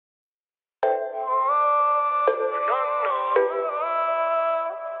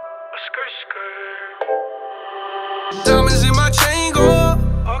Diamonds in my chain go.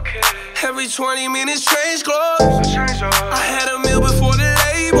 Okay. Every 20 minutes change clothes. I had a meal before the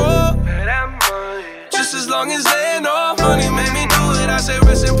label. Just as long as they know money made me do it. I say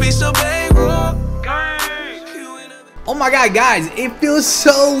rest in peace to bankroll. Oh my god, guys, it feels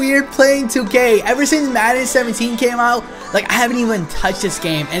so weird playing 2K. Ever since Madden 17 came out, like, I haven't even touched this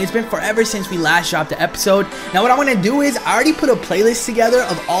game, and it's been forever since we last dropped the episode. Now what I'm gonna do is I already put a playlist together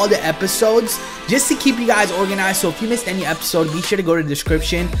of all the episodes just to keep you guys organized. So if you missed any episode, be sure to go to the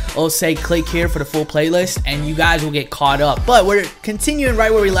description. It'll say click here for the full playlist and you guys will get caught up. But we're continuing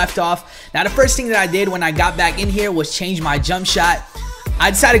right where we left off. Now the first thing that I did when I got back in here was change my jump shot.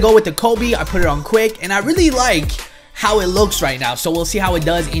 I decided to go with the Kobe. I put it on quick, and I really like how it looks right now. So we'll see how it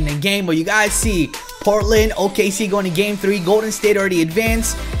does in the game. But you guys see Portland, OKC going to game 3, Golden State already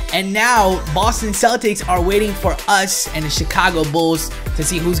advanced, and now Boston Celtics are waiting for us and the Chicago Bulls to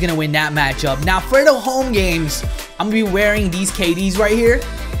see who's gonna win that matchup. Now for the home games, I'm gonna be wearing these KDs right here.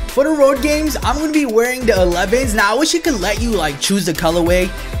 For the road games, I'm gonna be wearing the 11s. Now I wish it could let you like choose the colorway,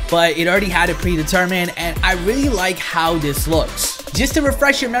 but it already had it predetermined, and I really like how this looks. Just to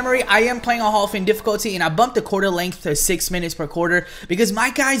refresh your memory, I am playing on Hall of Fame difficulty, and I bumped the quarter length to 6 minutes per quarter because my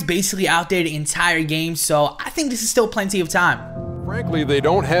guy's basically out there the entire game, so I think this is still plenty of time. Frankly, they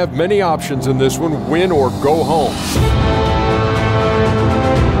don't have many options in this one, win or go home.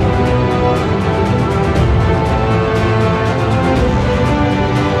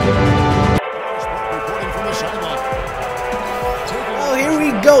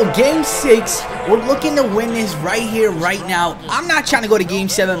 Go game 6. We're looking to win this right here, right now. I'm not trying to go to game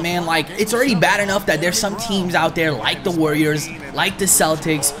 7, man. Like, it's already bad enough that there's some teams out there like the Warriors, like the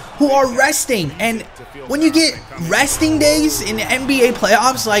Celtics, who are resting. And when you get resting days in the NBA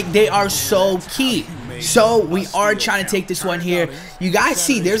playoffs, like, they are so key. So we are trying to take this one here. You guys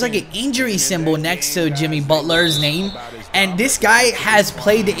see there's like an injury symbol next to Jimmy Butler's name, and this guy has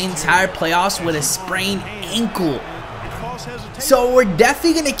played the entire playoffs with a sprained ankle. So we're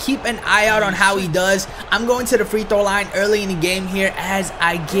definitely going to keep an eye out on how he does. I'm going to the free throw line early in the game here as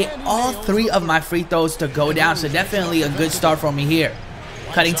I get all 3 of my free throws to go down. So definitely a good start for me here.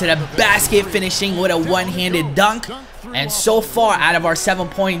 Cutting to the basket, finishing with a one-handed dunk. And so far, out of our 7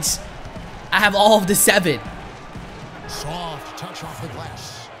 points, I have all of the 7. Soft touch off the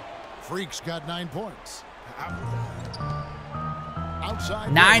glass. Freak's got 9 points.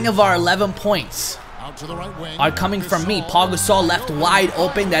 Outside 9 of our 11 points are coming from me. Paul Gasol left wide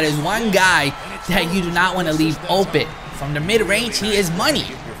open. That is one guy that you do not want to leave open. From the mid-range, he is money.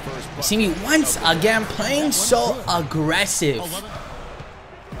 You see me once again playing so aggressive.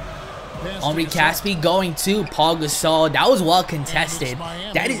 Omri Caspi going to Paul Gasol. That was well contested.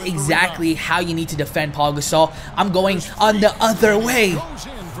 That is exactly how you need to defend Paul Gasol. I'm going on the other way.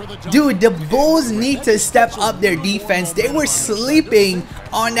 Dude, the Bulls need to step up their defense. They were sleeping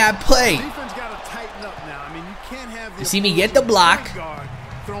on that play. You see me get the block.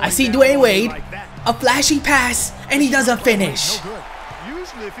 I see Dwayne Wade. A flashy pass, and he doesn't finish.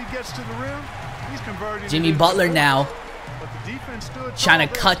 Jimmy Butler now trying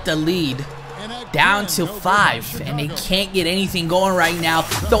to cut the lead down to 5, and they can't get anything going right now.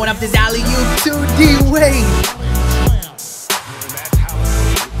 Throwing up this alley-oop to D-Wade.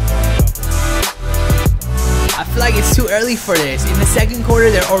 I feel like it's too early for this. In the second quarter,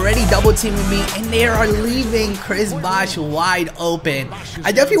 they're already double teaming me, and they are leaving Chris Bosh wide open.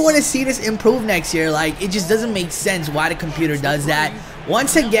 I definitely want to see this improve next year. Like, it just doesn't make sense why the computer does that.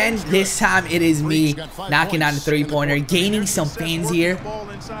 Once again, this time it is me knocking down the three-pointer, gaining some fans here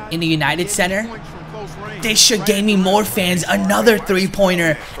in the United Center. This should gain me more fans. Another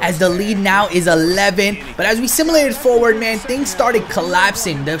three-pointer as the lead now is 11. But as we simulated forward, man, things started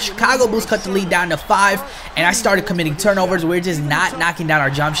collapsing. The Chicago Bulls cut the lead down to 5, and I started committing turnovers. We're just not knocking down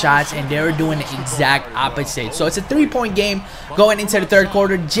our jump shots, and they were doing the exact opposite. So it's a 3-point game going into the third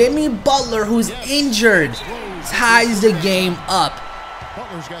quarter. Jimmy Butler, who's injured, ties the game up.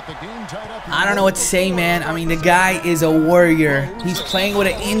 I don't know what to say, man. I mean, the guy is a warrior. He's playing with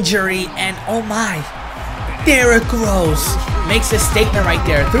an injury, and oh my, Derrick Rose makes a statement right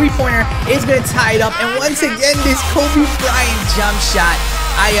there. Three-pointer is going to tie it up, and once again, this Kobe Bryant jump shot.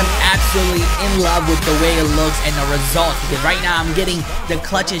 I am absolutely in love with the way it looks and the results, because right now I'm getting the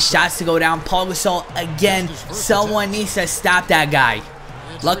clutchest shots to go down. Paul Gasol again. Someone needs to stop that guy.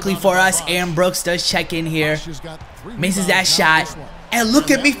 Luckily for us, Aaron Brooks does check in here, misses that shot. And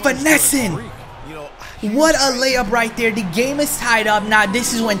look at me finessing. What a layup right there. The game is tied up. Now,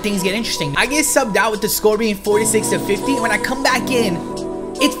 this is when things get interesting. I get subbed out with the score being 46-50. And when I come back in,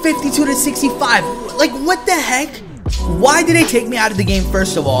 it's 52-65. Like, what the heck? Why did they take me out of the game,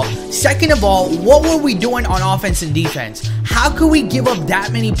 first of all? Second of all, what were we doing on offense and defense? How could we give up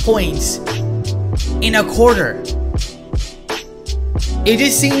that many points in a quarter? It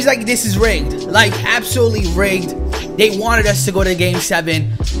just seems like this is rigged. Like, absolutely rigged. They wanted us to go to game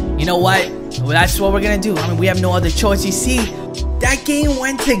 7. You know what? Well, that's what we're gonna do. I mean, we have no other choice. You see, that game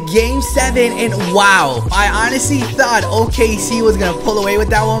went to game 7, and wow, I honestly thought OKC was gonna pull away with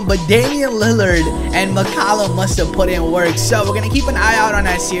that one, but Damian Lillard and McCollum must have put in work. So we're gonna keep an eye out on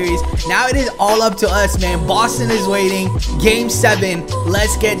that series. Now it is all up to us, man. Boston is waiting. Game 7.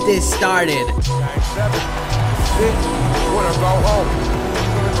 Let's get this started. Game 7. Sit. Wanna go home. What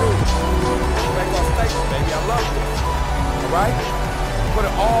you gonna do? Make our statement, baby. I love this. All right? Put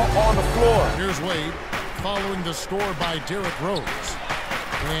it all on the floor. Here's Wade following the score by Derrick Rose.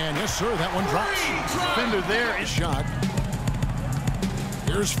 And yes, sir, that one drops. Defender there is shot.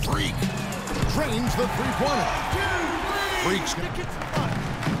 Here's Freak. Drains the three-pointer. Freak's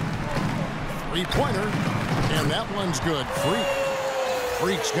three-pointer. And that one's good.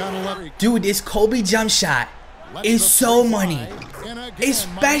 Freak's got 11. Dude, this Kobe jump shot is so money.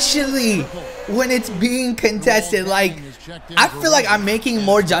 Especially when it's being contested. Like, I feel like I'm making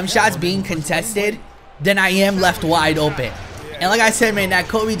more jump shots being contested than I am left wide open. And like I said, man, that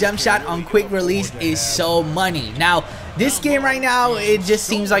Kobe jump shot on quick release is so money. Now, this game right now, it just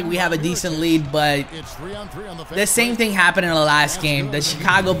seems like we have a decent lead, but the same thing happened in the last game. The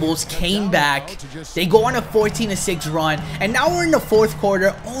Chicago Bulls came back. They go on a 14-6 run, and now we're in the 4th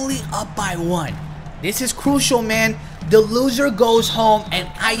quarter, only up by 1. This is crucial, man. The loser goes home, and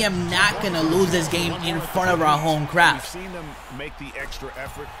I am not going to lose this game in front of our home crowd. We've seen them make the extra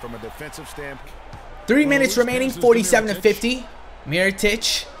effort from a defensive standpoint. 3 minutes remaining, 47-50.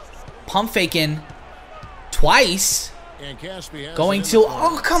 Mirotic, pump faking twice. Going to,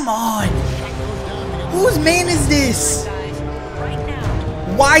 oh, come on. Whose man is this?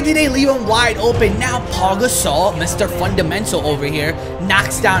 Why did they leave him wide open? Now Paul Gasol, Mr. Fundamental over here,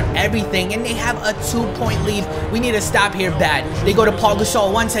 knocks down everything, and they have a 2-point lead. We need to stop here bad. They go to Paul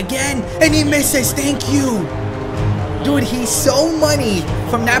Gasol once again, and he misses. Thank you. Dude, he's so money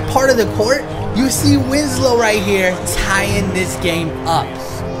from that part of the court. You see Winslow right here tying this game up.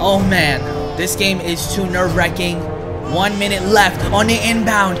 Oh, man. This game is too nerve-wracking. 1 minute left on the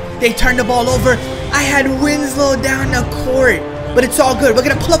inbound. They turned the ball over. I had Winslow down the court. But it's all good. We're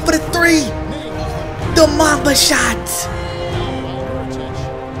going to pull up for the 3. The Mamba shot.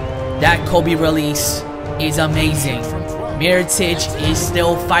 That Kobe release is amazing. Mirotic is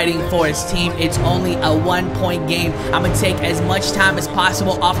still fighting for his team. It's only a 1-point game. I'm going to take as much time as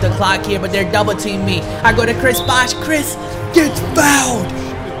possible off the clock here, but they're double-teaming me. I go to Chris Bosh. Chris gets fouled.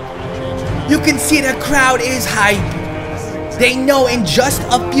 You can see the crowd is hype. They know in just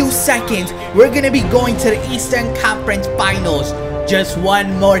a few seconds, we're going to be going to the Eastern Conference Finals. Just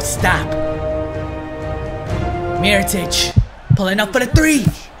one more stop. Mirotic pulling up for the 3.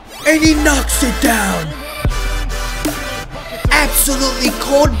 And he knocks it down. Absolutely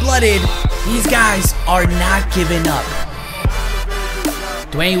cold-blooded. These guys are not giving up.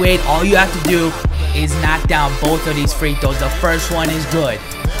 Dwayne Wade, all you have to do is knock down both of these free throws. The first one is good.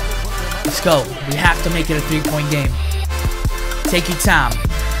 Let's go. We have to make it a 3-point game. Take your time.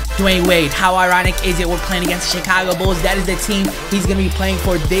 Dwayne Wade, how ironic is it we're playing against the Chicago Bulls? That is the team he's going to be playing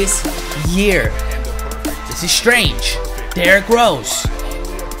for this year. This is strange. Derrick Rose.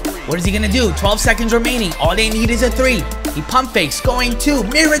 What is he going to do? 12 seconds remaining. All they need is a 3. He pump fakes. Going to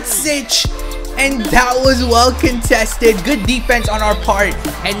Mirotic. And that was well contested. Good defense on our part.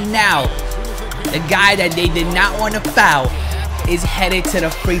 And now, the guy that they did not want to foul is headed to the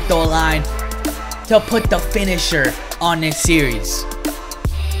free throw line to put the finisher on this series.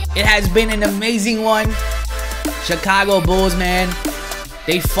 It has been an amazing one. Chicago Bulls, man,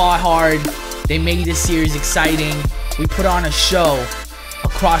 they fought hard. They made this series exciting. We put on a show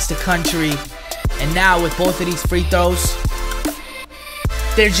across the country. And now with both of these free throws,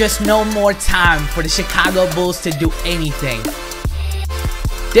 there's just no more time for the Chicago Bulls to do anything.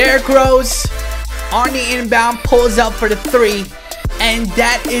 Derrick Rose on the inbound pulls up for the 3. And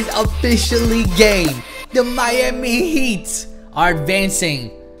that is officially game. The Miami Heat are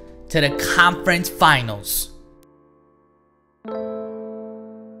advancing to the conference finals.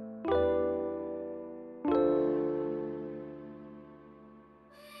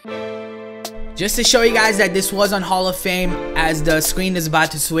 Just to show you guys that this was on Hall of Fame, as the screen is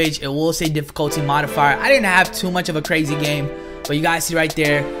about to switch, it will say difficulty modifier. I didn't have too much of a crazy game, but you guys see right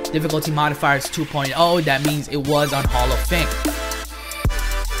there, difficulty modifier is 2.0. That means it was on Hall of Fame.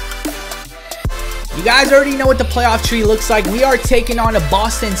 You guys already know what the playoff tree looks like. We are taking on the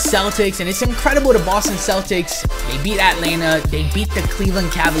Boston Celtics, and it's incredible. The Boston Celtics, they beat Atlanta, they beat the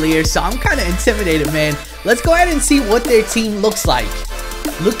Cleveland Cavaliers, so I'm kind of intimidated, man. Let's go ahead and see what their team looks like.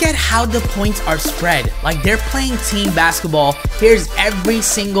 Look at how the points are spread. Like, they're playing team basketball. Here's every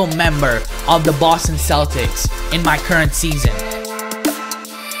single member of the Boston Celtics in my current season.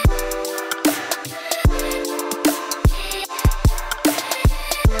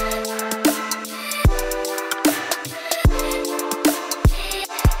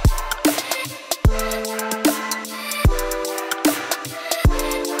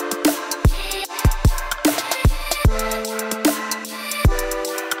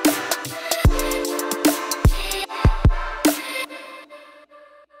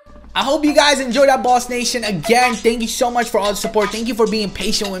 I hope you guys enjoyed that, Boss Nation. Again, thank you so much for all the support. Thank you for being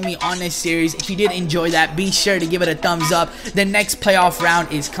patient with me on this series. If you did enjoy that, be sure to give it a thumbs up. The next playoff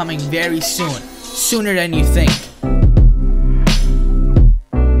round is coming very soon, sooner than you think.